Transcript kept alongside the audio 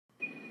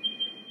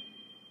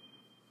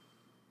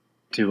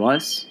To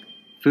us,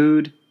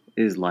 food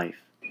is life.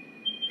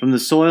 From the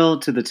soil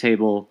to the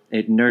table,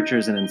 it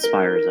nurtures and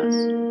inspires us.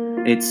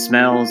 Its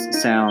smells,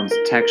 sounds,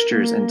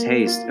 textures, and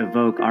tastes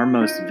evoke our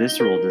most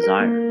visceral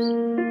desires.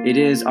 It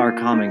is our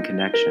common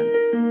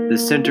connection, the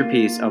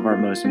centerpiece of our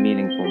most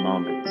meaningful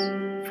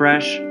moments.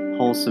 Fresh,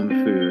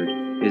 wholesome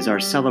food is our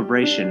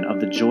celebration of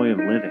the joy of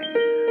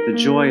living, the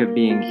joy of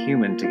being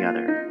human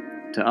together.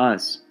 To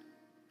us,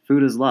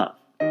 food is love.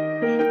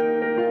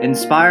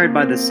 Inspired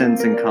by the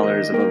scents and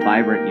colors of a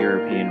vibrant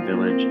European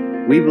village,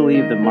 we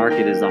believe the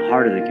market is the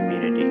heart of the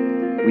community.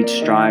 We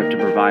strive to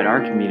provide our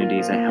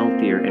communities a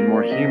healthier and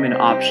more human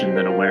option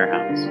than a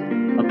warehouse,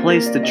 a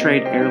place to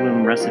trade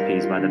heirloom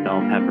recipes by the bell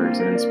peppers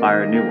and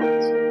inspire new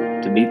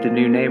ones, to meet the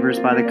new neighbors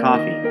by the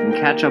coffee and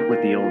catch up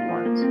with the old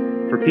ones,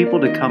 for people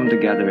to come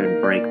together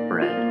and break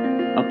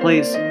bread, a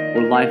place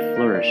where life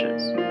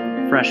flourishes.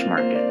 Fresh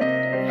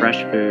market,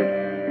 fresh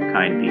food,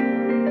 kind people.